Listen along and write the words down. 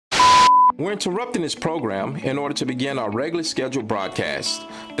We're interrupting this program in order to begin our regularly scheduled broadcast.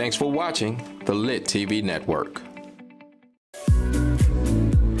 Thanks for watching the Lit TV Network.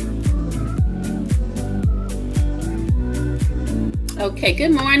 Okay,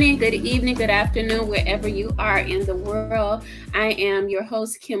 good morning, good evening, good afternoon, wherever you are in the world. I am your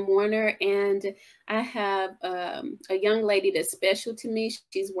host, Kim Warner, and I have a young lady that's special to me.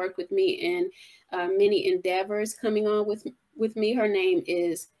 She's worked with me in many endeavors coming on with me. Her name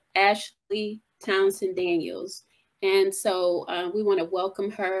is Ashley Townsend Daniels. And so we want to welcome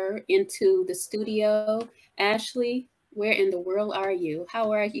her into the studio. Ashley, where in the world are you?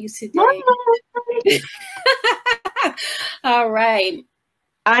 How are you today? All right.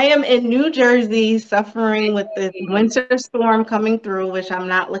 I am in New Jersey suffering with this winter storm coming through, which I'm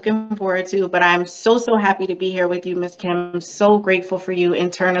not looking forward to, but I'm so happy to be here with you, Miss Kim. I'm so grateful for you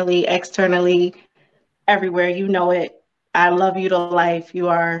internally, externally, everywhere. You know it. I love you to life. You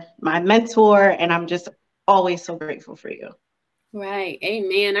are my mentor, and I'm just always so grateful for you. Right.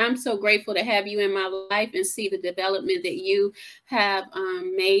 Amen. I'm so grateful to have you in my life and see the development that you have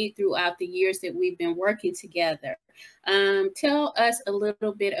made throughout the years that we've been working together. Tell us a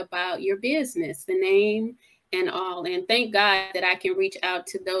little bit about your business, the name and all. And thank God that I can reach out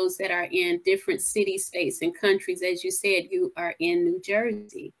to those that are in different cities, states, and countries. As you said, you are in New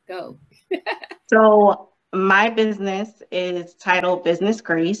Jersey. Go. So my business is titled Business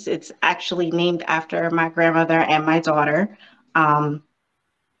Grace. It's actually named after my grandmother and my daughter. And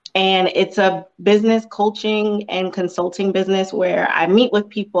it's a business coaching and consulting business where I meet with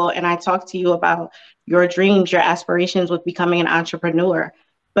people and I talk to you about your dreams, your aspirations with becoming an entrepreneur,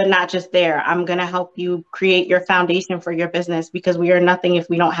 but not just there. I'm going to help you create your foundation for your business because we are nothing if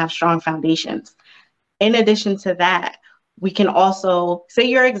we don't have strong foundations. In addition to that, we can also say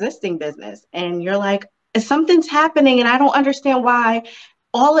your existing business and you're like, something's happening and I don't understand why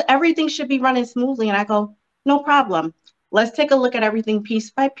everything should be running smoothly. And I go, no problem. Let's take a look at everything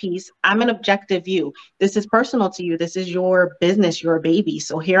piece by piece. I'm an objective view. This is personal to you. This is your business, your baby.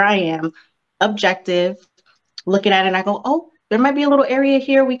 So here I am, objective, looking at it and I go, oh, there might be a little area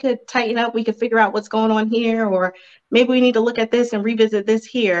here we could tighten up. We could figure out what's going on here, or maybe we need to look at this and revisit this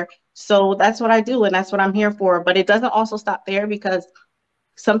here. So that's what I do and that's what I'm here for. But it doesn't also stop there because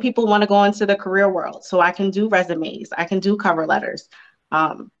some people want to go into the career world. So I can do resumes. I can do cover letters.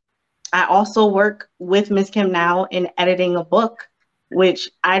 I also work with Ms. Kim now in editing a book, which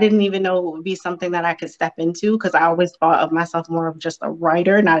I didn't even know would be something that I could step into because I always thought of myself more of just a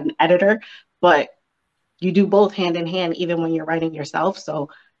writer, not an editor. But you do both hand in hand, even when you're writing yourself. So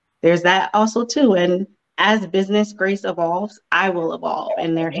there's that also too. And as Business Grace evolves, I will evolve.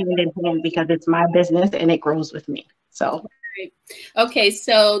 And they're hand in hand because it's my business and it grows with me. So. Okay,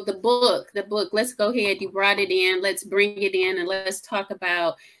 so the book, let's go ahead. You brought it in. Let's bring it in and let's talk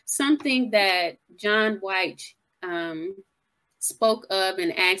about something that John White spoke of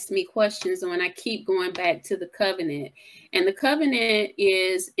and asked me questions on. I keep going back to the covenant. And the covenant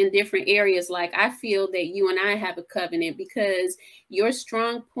is in different areas. Like I feel that you and I have a covenant because your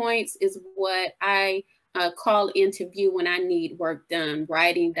strong points is what I call into view when I need work done,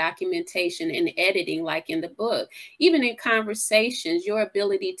 writing, documentation, and editing, like in the book. Even in conversations, your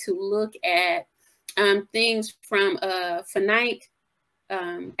ability to look at things from a finite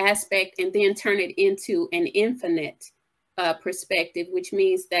aspect and then turn it into an infinite perspective, which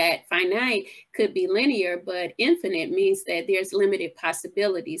means that finite could be linear, but infinite means that there's limited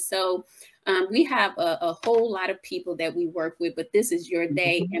possibilities. So we have a whole lot of people that we work with, but this is your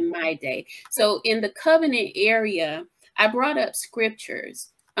day and my day. So in the covenant area, I brought up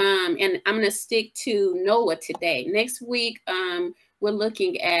scriptures and I'm going to stick to Noah today. Next week, we're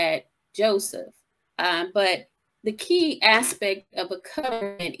looking at Joseph. But the key aspect of a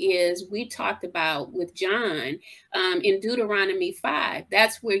covenant is we talked about with John in Deuteronomy 5.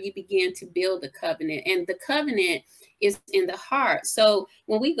 That's where you begin to build the covenant, and the covenant is in the heart. So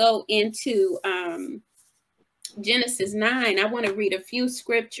when we go into Genesis 9, I want to read a few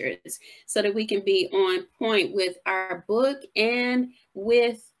scriptures so that we can be on point with our book and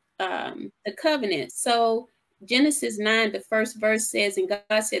with the covenant. So Genesis 9, the first verse says, and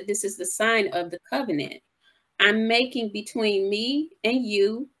God said, this is the sign of the covenant I'm making between me and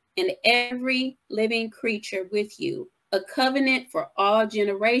you and every living creature with you, a covenant for all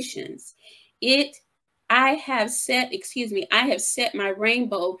generations. I have set my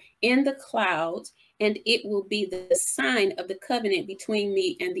rainbow in the clouds, and it will be the sign of the covenant between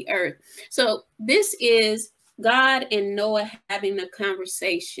me and the earth. So this is God and Noah having a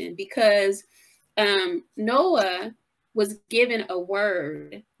conversation because Noah was given a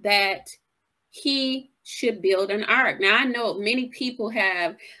word that he should build an ark. Now, I know many people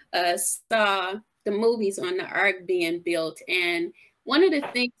have saw the movies on the ark being built. And one of the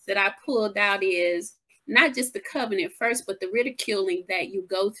things that I pulled out is not just the covenant first, but the ridiculing that you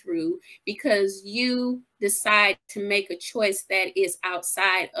go through because you decide to make a choice that is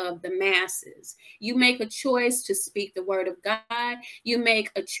outside of the masses. You make a choice to speak the word of God. You make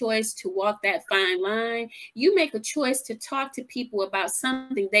a choice to walk that fine line. You make a choice to talk to people about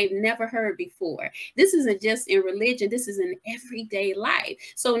something they've never heard before. This isn't just in religion. This is in everyday life.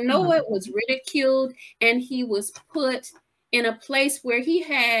 So Noah was ridiculed and he was put in a place where he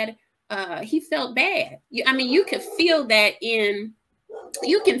felt bad. I mean, you can feel that in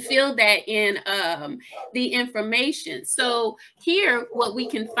the information. So here, what we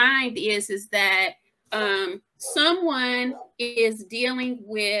can find is that someone is dealing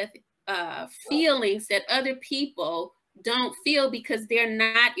with feelings that other people don't feel because they're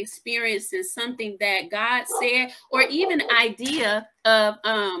not experiencing something that God said, or even idea of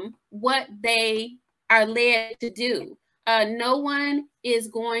what they are led to do. No one is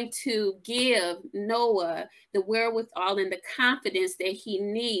going to give Noah the wherewithal and the confidence that he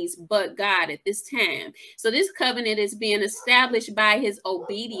needs but God at this time. So this covenant is being established by his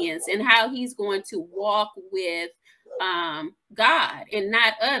obedience and how he's going to walk with God and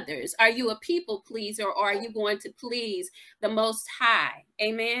not others. Are you a people pleaser, or are you going to please the Most High?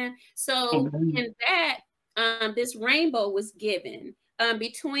 Amen. So in that, this rainbow was given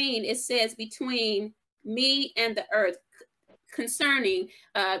between me and the earth. Concerning,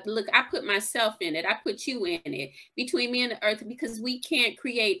 look, I put myself in it. I put you in it, between me and the earth, because we can't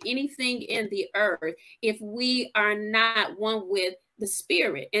create anything in the earth if we are not one with the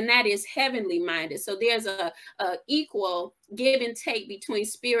spirit, and that is heavenly minded. So there's a equal give and take between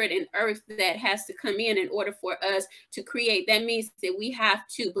spirit and earth that has to come in order for us to create. That means that we have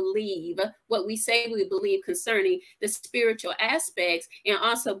to believe what we say we believe concerning the spiritual aspects and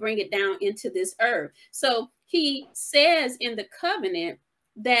also bring it down into this earth. So he says in the covenant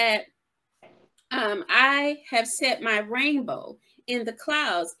that I have set my rainbow in the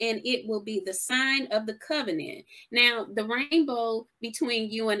clouds, and it will be the sign of the covenant. Now, the rainbow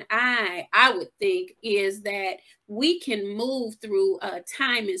between you and I would think, is that we can move through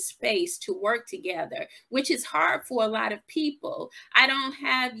time and space to work together, which is hard for a lot of people. I don't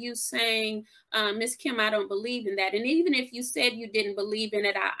have you saying, Miss Kim, I don't believe in that. And even if you said you didn't believe in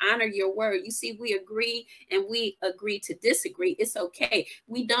it, I honor your word. You see, we agree and we agree to disagree. It's okay.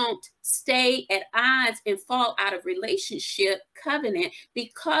 We don't stay at odds and fall out of relationship covenant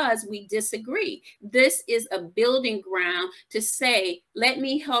because we disagree. This is a building ground to say, let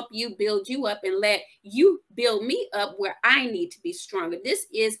me help you build you up and let you build me up where I need to be stronger. This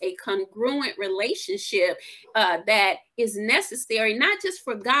is a congruent relationship that is necessary, not just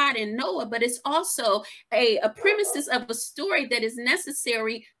for God and Noah, but it's also a premises of a story that is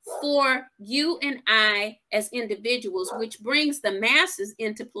necessary for you and I as individuals, which brings the masses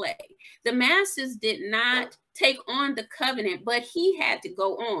into play. The masses did not take on the covenant, but he had to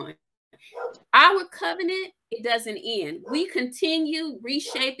go on. Our covenant, it doesn't end. We continue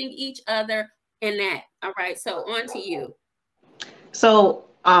reshaping each other in that. All right, so on to you. So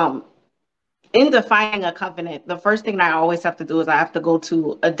in defining a covenant, the first thing I always have to do is I have to go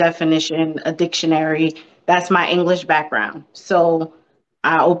to a definition, a dictionary. That's my English background. So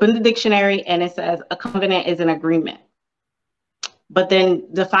I open the dictionary and it says a covenant is an agreement. But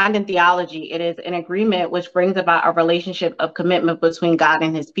then defined in theology, it is an agreement which brings about a relationship of commitment between God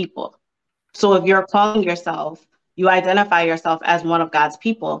and his people. So if you're calling yourself, you identify yourself as one of God's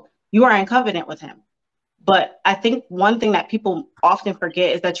people, you are in covenant with him. But I think one thing that people often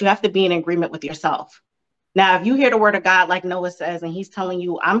forget is that you have to be in agreement with yourself. Now, if you hear the word of God, like Noah says, and he's telling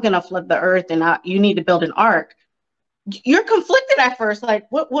you, I'm going to flood the earth and you need to build an ark, you're conflicted at first. Like,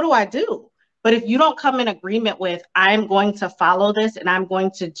 what do I do? But if you don't come in agreement with, I'm going to follow this and I'm going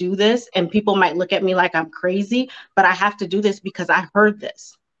to do this, and people might look at me like I'm crazy, but I have to do this because I heard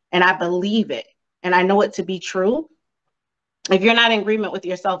this and I believe it and I know it to be true. If you're not in agreement with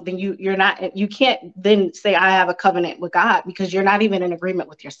yourself, then you can't then say I have a covenant with God, because you're not even in agreement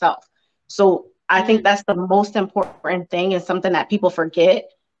with yourself. So I think that's the most important thing, and something that people forget,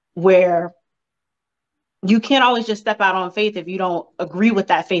 where you can't always just step out on faith if you don't agree with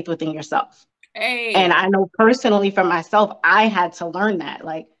that faith within yourself. Hey. And I know personally for myself, I had to learn that,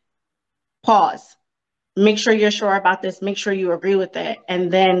 like, pause, make sure you're sure about this, make sure you agree with it,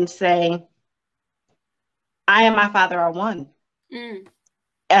 and then say, I and my Father are one.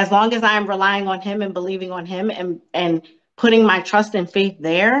 As long as I'm relying on him and believing on him and putting my trust and faith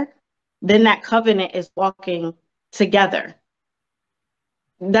there, then that covenant is walking together.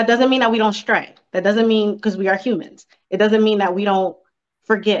 that doesn't mean that we don't stray. That doesn't mean, because we are humans, it doesn't mean that we don't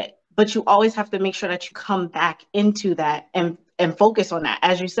forget, but you always have to make sure that you come back into that and focus on that.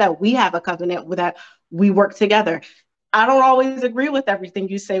 As you said, we have a covenant with that. We work together. I don't always agree with everything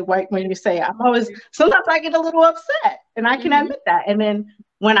you say, White, when you say, sometimes I get a little upset, and I can admit that. And then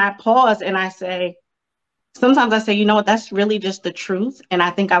when I pause and I say, sometimes I say, you know what, that's really just the truth. And I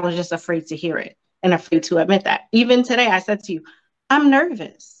think I was just afraid to hear it and afraid to admit that. Even today, I said to you, I'm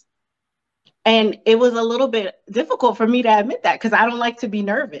nervous. And it was a little bit difficult for me to admit that because I don't like to be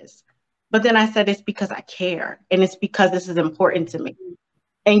nervous. But then I said, it's because I care. And it's because this is important to me.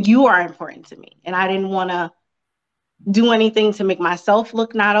 And you are important to me. And I didn't want to do anything to make myself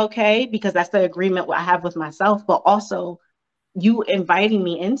look not okay, because that's the agreement I have with myself. But also, you inviting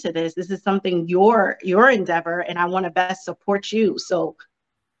me into this. This is something your endeavor, and I want to best support you. So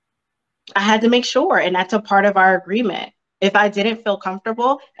I had to make sure, and that's a part of our agreement. If I didn't feel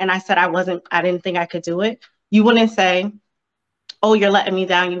comfortable and I said I didn't think I could do it, you wouldn't say, oh, you're letting me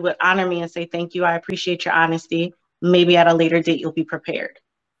down. You would honor me and say, thank you. I appreciate your honesty. Maybe at a later date, you'll be prepared.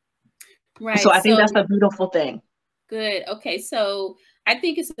 Right. So I think that's a beautiful thing. Good. Okay. So I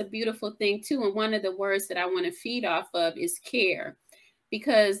think it's a beautiful thing too. And one of the words that I want to feed off of is care,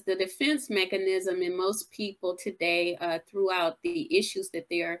 because the defense mechanism in most people today, throughout the issues that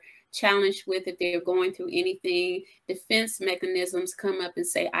they're challenged with, if they're going through anything, defense mechanisms come up and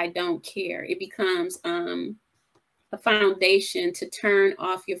say, I don't care. It becomes a foundation to turn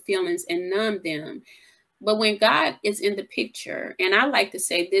off your feelings and numb them. But when God is in the picture, and I like to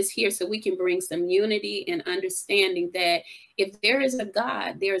say this here so we can bring some unity and understanding that if there is a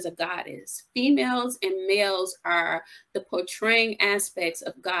God, there is a goddess. Females and males are the portraying aspects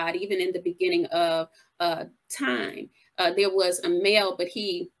of God. Even in the beginning of time, there was a male, but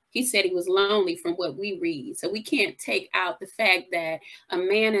he said he was lonely from what we read. So we can't take out the fact that a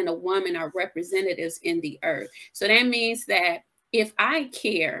man and a woman are representatives in the earth. So that means that if I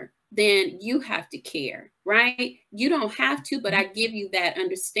care, then you have to care, right? You don't have to, but I give you that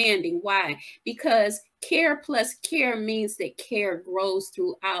understanding. Why? Because care plus care means that care grows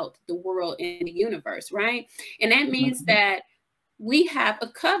throughout the world and the universe, right? And that means that we have a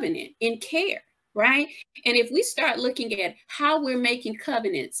covenant in care, right? And if we start looking at how we're making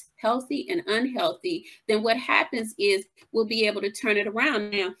covenants healthy and unhealthy, then what happens is we'll be able to turn it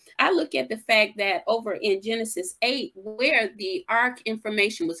around. Now, I look at the fact that over in Genesis 8, where the ark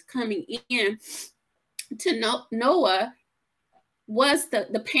information was coming in to Noah, was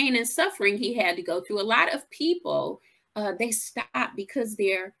the pain and suffering he had to go through. A lot of people, they stop because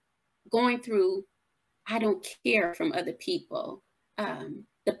they're going through, I don't care from other people.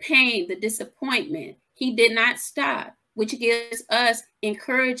 The pain, the disappointment, he did not stop, which gives us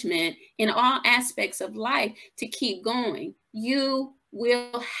encouragement in all aspects of life to keep going. You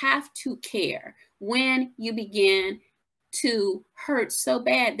will have to care when you begin to hurt so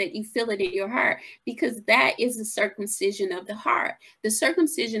bad that you feel it in your heart, because that is the circumcision of the heart. The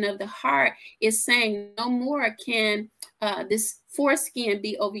circumcision of the heart is saying no more can this foreskin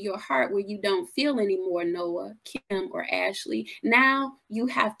be over your heart where you don't feel anymore, Noah, Kim, or Ashley. Now you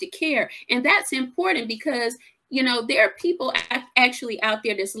have to care. And that's important because, you know, there are people actually out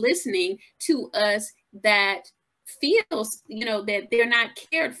there that's listening to us that feels, you know, that they're not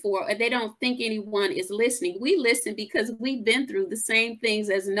cared for, or they don't think anyone is listening. We listen because we've been through the same things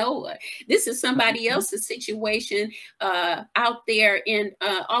as Noah. This is somebody else's situation out there in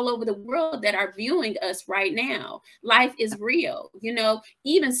all over the world that are viewing us right now. Life is real, you know,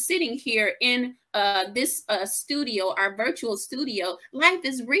 even sitting here in this studio, our virtual studio, life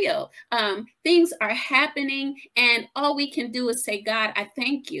is real. Things are happening, and all we can do is say, God, I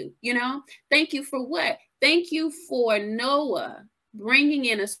thank you. You know, thank you for what? Thank you for Noah bringing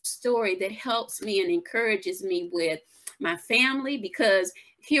in a story that helps me and encourages me with my family, because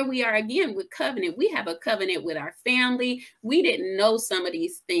here we are again with covenant. We have a covenant with our family. We didn't know some of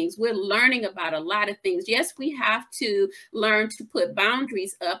these things. We're learning about a lot of things. Yes, we have to learn to put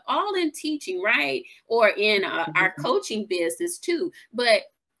boundaries up, all in teaching, right? Or in our coaching business too. But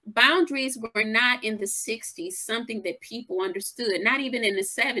boundaries were not in the 60s something that people understood, not even in the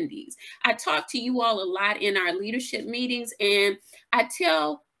 70s. I talk to you all a lot in our leadership meetings, and I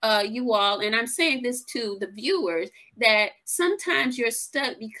tell you all, and I'm saying this to the viewers, that sometimes you're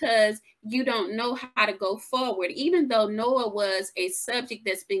stuck because you don't know how to go forward. Even though Noah was a subject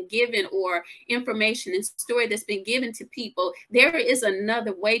that's been given, or information and story that's been given to people, there is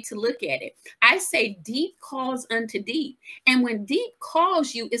another way to look at it. I say deep calls unto deep. And when deep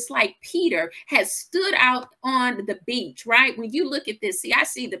calls you, it's like Peter has stood out on the beach, right? When you look at this, see, I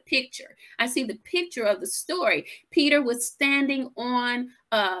see the picture. I see the picture of the story. Peter was standing on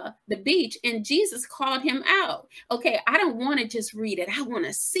the beach, and Jesus called him out. Okay, I don't want to just read it. I want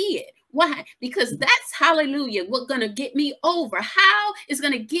to see it. Why? Because that's, hallelujah, what's going to get me over. How is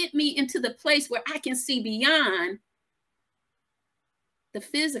going to get me into the place where I can see beyond the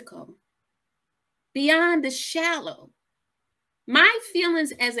physical, beyond the shallow. My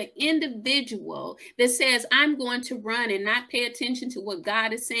feelings as an individual that says I'm going to run and not pay attention to what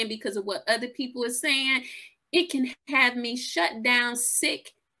God is saying because of what other people are saying, it can have me shut down,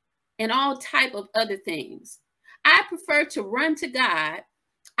 sick, and all type of other things. I prefer to run to God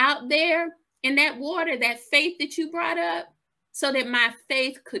out there in that water, that faith that you brought up, so that my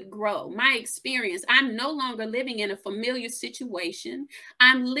faith could grow, my experience. I'm no longer living in a familiar situation.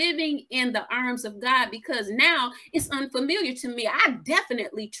 I'm living in the arms of God, because now it's unfamiliar to me. I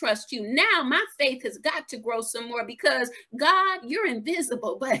definitely trust you. Now my faith has got to grow some more, because God, you're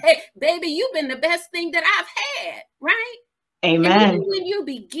invisible, but hey, baby, you've been the best thing that I've had, right? Amen. And when you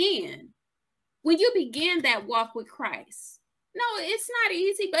begin that walk with Christ, no, it's not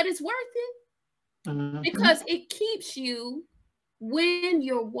easy, but it's worth it, because it keeps you when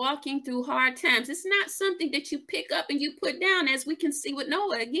you're walking through hard times. It's not something that you pick up and you put down, as we can see with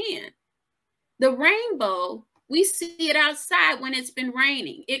Noah again. The rainbow, we see it outside when it's been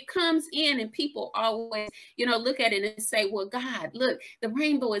raining. It comes in, and people always, look at it and say, well, God, look, the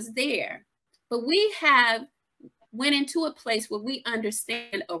rainbow is there. But we have went into a place where we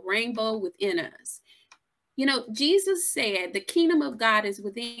understand a rainbow within us. Jesus said the kingdom of God is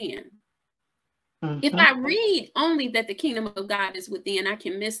within. If I read only that the kingdom of God is within, I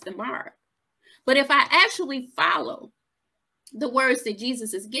can miss the mark. But if I actually follow the words that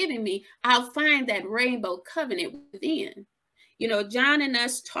Jesus is giving me, I'll find that rainbow covenant within. John and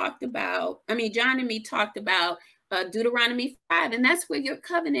me talked about Deuteronomy 5, and that's where your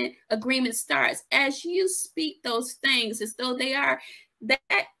covenant agreement starts. As you speak those things as though they are,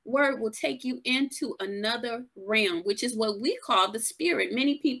 that word will take you into another realm, which is what we call the spirit.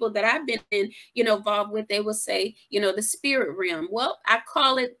 Many people that I've been involved with, they will say, the spirit realm. Well, I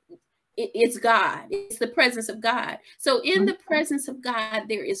call it's God. It's the presence of God. So in the presence of God,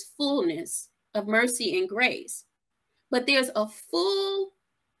 there is fullness of mercy and grace, but there's a full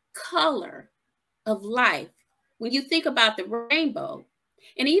color of life. When you think about the rainbow,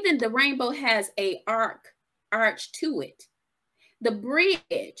 and even the rainbow has a arch to it. The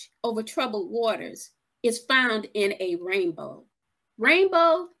bridge over troubled waters is found in a rainbow.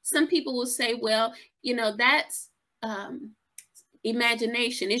 Rainbow, some people will say, well, that's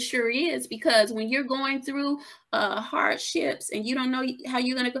imagination. It sure is, because when you're going through hardships and you don't know how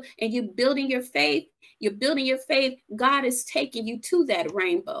you're going to go, and you're building your faith, God is taking you to that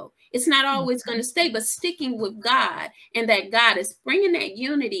rainbow. It's not always going to stay, but sticking with God, and that God is bringing that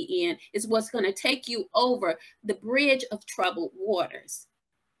unity in, is what's going to take you over the bridge of troubled waters.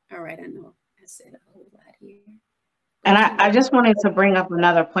 All right, I know I said a whole lot here. And I just wanted to bring up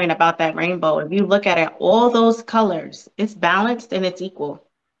another point about that rainbow. If you look at it, all those colors, it's balanced and it's equal.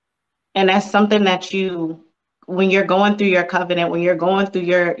 And that's something that when you're going through your covenant, when you're going through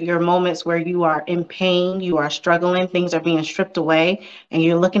your moments where you are in pain, you are struggling, things are being stripped away, and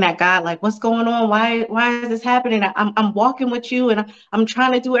you're looking at God like, what's going on? Why is this happening? I'm walking with you, and I'm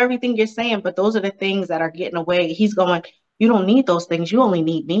trying to do everything you're saying, but those are the things that are getting away. He's going, you don't need those things. You only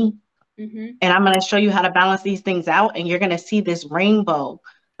need me. And I'm going to show you how to balance these things out, and you're going to see this rainbow,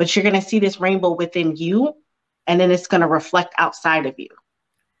 but you're going to see this rainbow within you, and then it's going to reflect outside of you.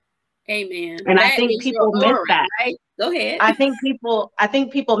 Amen. And I think people miss that. Right? Go ahead. I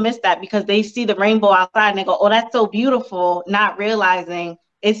think people miss that, because they see the rainbow outside and they go, oh, that's so beautiful, not realizing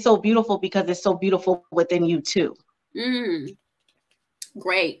it's so beautiful because it's so beautiful within you too.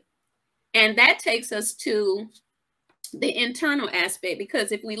 Great. And that takes us to the internal aspect,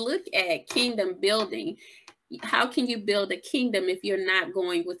 because if we look at kingdom building, how can you build a kingdom if you're not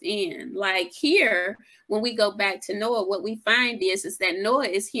going within? Like here, when we go back to Noah, what we find is that Noah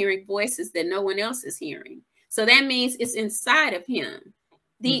is hearing voices that no one else is hearing. So that means it's inside of him.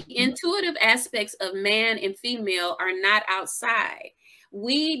 The intuitive aspects of man and female are not outside.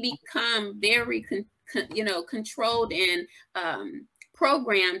 We become very, controlled and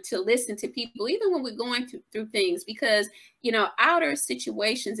programmed to listen to people, even when we're going through things, because, outer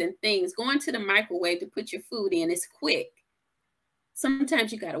situations and things, going to the microwave to put your food in is quick.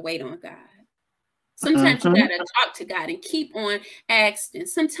 Sometimes you got to wait on God. Sometimes you got to talk to God and keep on asking.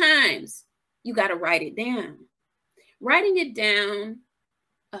 Sometimes you got to write it down. Writing it down,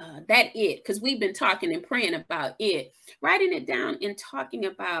 because we've been talking and praying about it. Writing it down and talking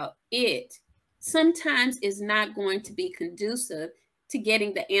about it sometimes is not going to be conducive to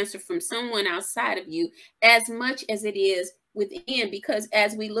getting the answer from someone outside of you as much as it is within, because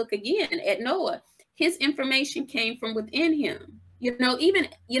as we look again at Noah, his information came from within him. Even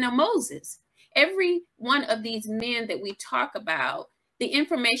Moses, every one of these men that we talk about, the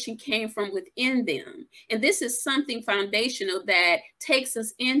information came from within them. And this is something foundational that takes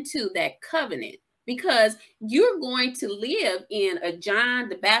us into that covenant, because you're going to live in a John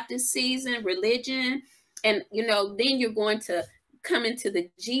the Baptist season, religion, and then you're going to come into the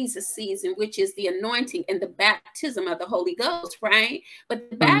Jesus season, which is the anointing and the baptism of the Holy Ghost, right? But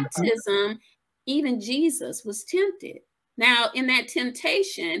the baptism, even Jesus was tempted. Now, in that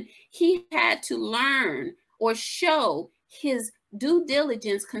temptation, he had to learn or show his due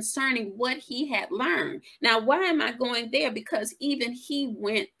diligence concerning what he had learned. Now, why am I going there? Because even he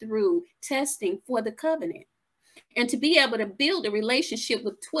went through testing for the covenant, and to be able to build a relationship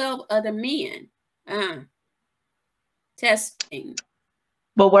with 12 other men, testing.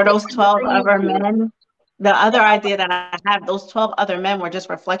 But were those 12 other men, the other idea that I have, those 12 other men were just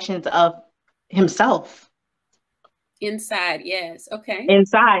reflections of himself. Inside, yes. Okay.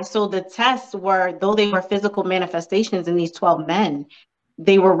 Inside. So the tests were, though they were physical manifestations in these 12 men,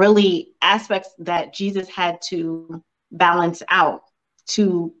 they were really aspects that Jesus had to balance out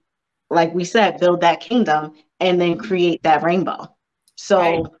to, like we said, build that kingdom and then create that rainbow. So,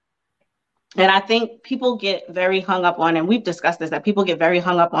 right. And I think people get very hung up on, and we've discussed this, that people get very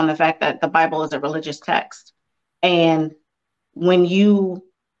hung up on the fact that the Bible is a religious text. And when you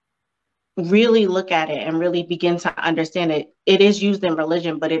really look at it and really begin to understand it, it is used in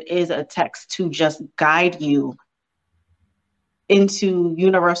religion, but it is a text to just guide you into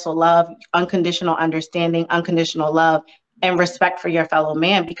universal love, unconditional understanding, unconditional love, and respect for your fellow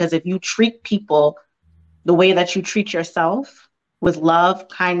man. Because if you treat people the way that you treat yourself, with love,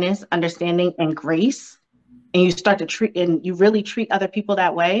 kindness, understanding, and grace, and you start to treat, and you really treat other people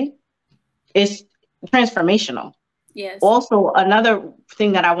that way, it's transformational. Yes. Also, another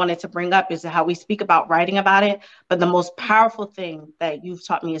thing that I wanted to bring up is how we speak about writing about it, but the most powerful thing that you've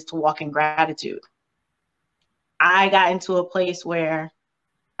taught me is to walk in gratitude. I got into a place where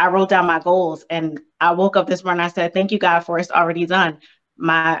I wrote down my goals, and I woke up this morning, I said, thank you, God, for it's already done.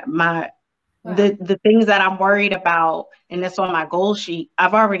 Wow. The things that I'm worried about, and that's on my goal sheet,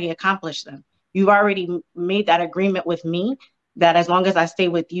 I've already accomplished them. You've already made that agreement with me that as long as I stay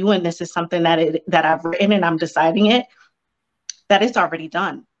with you, and this is something that I've written and I'm deciding it, that it's already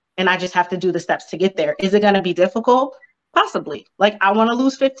done. And I just have to do the steps to get there. Is it going to be difficult? Possibly. Like, I want to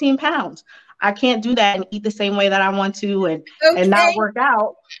lose 15 pounds. I can't do that and eat the same way that I want to and not work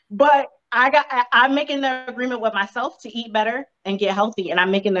out. But I'm making the agreement with myself to eat better and get healthy. And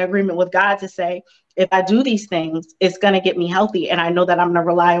I'm making the agreement with God to say, if I do these things, it's going to get me healthy. And I know that I'm going to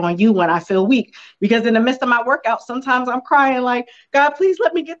rely on you when I feel weak, because in the midst of my workout, sometimes I'm crying like, God, please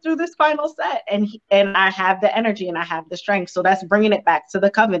let me get through this final set. And I have the energy and I have the strength. So that's bringing it back to the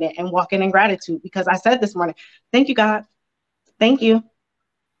covenant and walking in gratitude, because I said this morning, thank you, God. Thank you.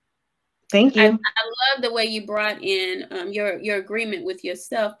 Thank you. I love the way you brought in your agreement with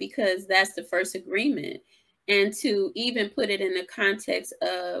yourself, because that's the first agreement. And to even put it in the context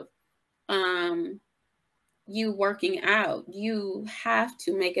of you working out, you have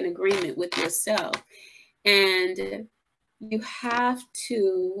to make an agreement with yourself, and you have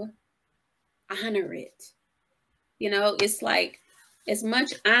to honor it. It's like, as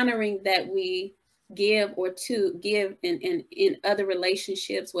much honoring that we give or to give in other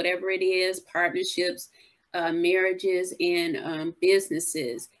relationships, whatever it is, partnerships, marriages, and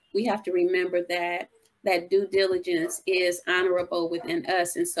businesses, we have to remember that due diligence is honorable within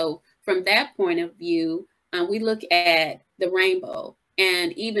us. And so from that point of view, we look at the rainbow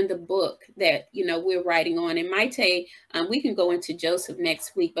and even the book that, we're writing on. And Maite, we can go into Joseph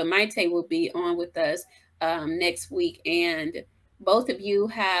next week, but Maite will be on with us next week. And both of you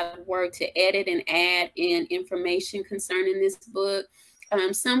have worked to edit and add in information concerning this book.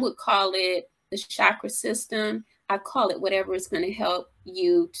 Some would call it the chakra system. I call it whatever is going to help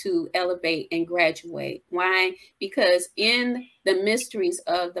you to elevate and graduate. Why? Because in the mysteries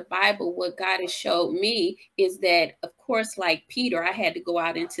of the Bible, what God has showed me is that, of course, like Peter, I had to go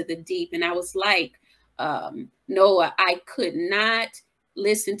out into the deep. And I was like Noah, I could not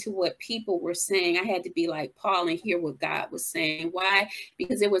listen to what people were saying. I had to be like Paul and hear what God was saying. Why?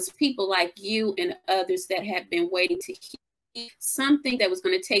 Because it was people like you and others that have been waiting to something that was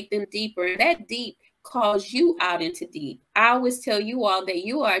going to take them deeper. And that deep calls you out into deep. I always tell you all that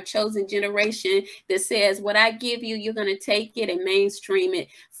you are a chosen generation that says, what I give you, you're going to take it and mainstream it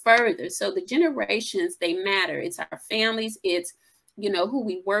further. So the generations, they matter. It's our families. It's, you know, who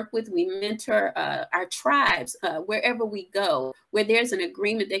we work with, we mentor, our tribes, wherever we go, where there's an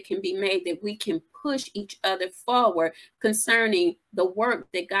agreement that can be made that we can push each other forward concerning the work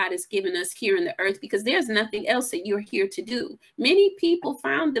that God has given us here in the earth, because there's nothing else that you're here to do. Many people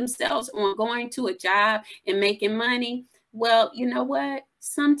found themselves on going to a job and making money. Well, you know what?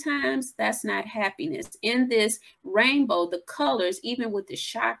 Sometimes that's not happiness. In this rainbow, the colors, even with the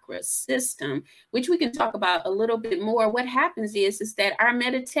chakra system, which we can talk about a little bit more, what happens is that our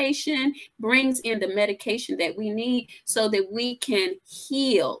meditation brings in the medication that we need so that we can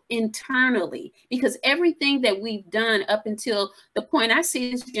heal internally. Because everything that we've done up until the point, I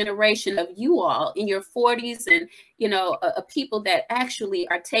see this generation of you all in your 40s and, you know, people that actually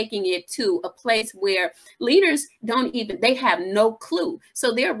are taking it to a place where leaders don't even, they have no clue.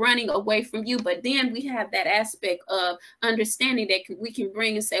 So they're running away from you. But then we have that aspect of understanding that we can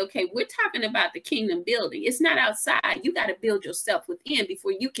bring and say, okay, we're talking about the kingdom building. It's not outside. You got to build yourself within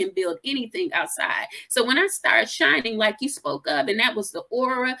before you can build anything outside. So when I start shining like you spoke of, and that was the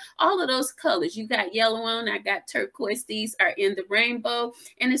aura, all of those colors, you got yellow on, I got turquoise, these are in the rainbow,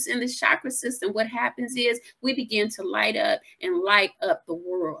 and it's in the chakra system. What happens is we begin to light up and light up the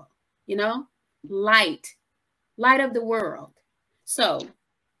world, you know, light of the world. So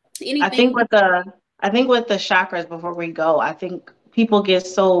anything. I think with the chakras, before we go, I think people get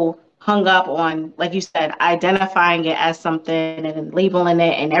so hung up on, like you said, identifying it as something and labeling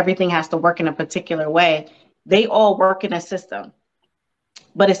it, and everything has to work in a particular way. They all work in a system,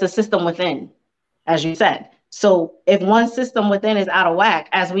 but it's a system within, as you said. So if one system within is out of whack,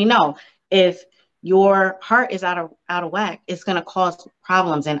 as we know, if your heart is out of whack, it's going to cause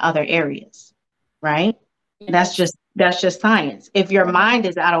problems in other areas, right? That's just science. If your mind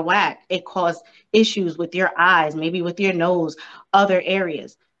is out of whack, it causes issues with your eyes, maybe with your nose, other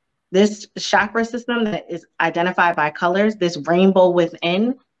areas. This chakra system that is identified by colors, this rainbow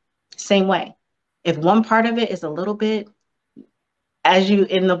within, same way. If one part of it is a little bit, as you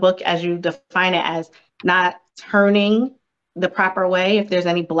in the book, as you define it as not turning the proper way, if there's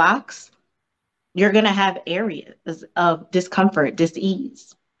any blocks, you're going to have areas of discomfort,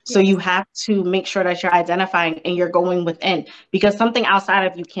 dis-ease. So you have to make sure that you're identifying and you're going within, because something outside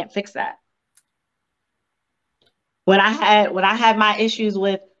of you can't fix that. When I had my issues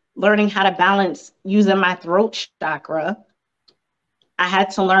with learning how to balance using my throat chakra, I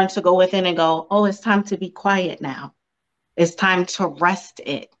had to learn to go within and go, oh, it's time to be quiet now. It's time to rest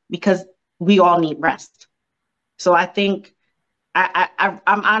it, because we all need rest. So I think I'm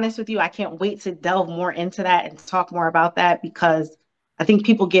honest with you. I can't wait to delve more into that and talk more about that, because I think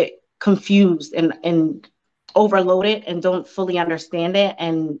people get confused and overloaded and don't fully understand it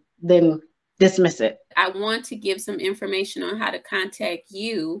and then dismiss it. I want to give some information on how to contact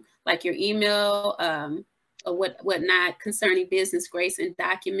you, like your email, or whatnot concerning business, grace, and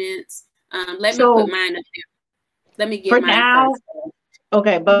documents. Let me put mine up there. Let me get mine first.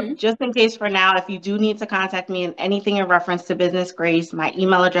 Okay, but just in case for now, if you do need to contact me in anything in reference to business grace, my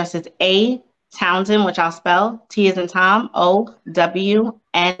email address is Townsend, which I'll spell T as in Tom, OWNSEND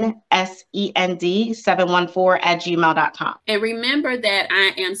 714@gmail.com. And remember that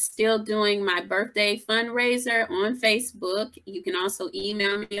I am still doing my birthday fundraiser on Facebook. You can also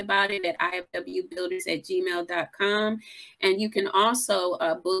email me about it at ifwbuilders@gmail.com. And you can also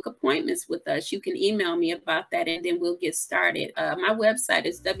book appointments with us. You can email me about that, and then we'll get started. My website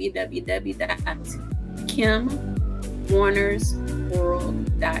is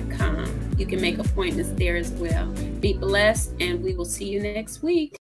www.kimwarnersworld.com. You can make appointments there as well. Be blessed, and we will see you next week.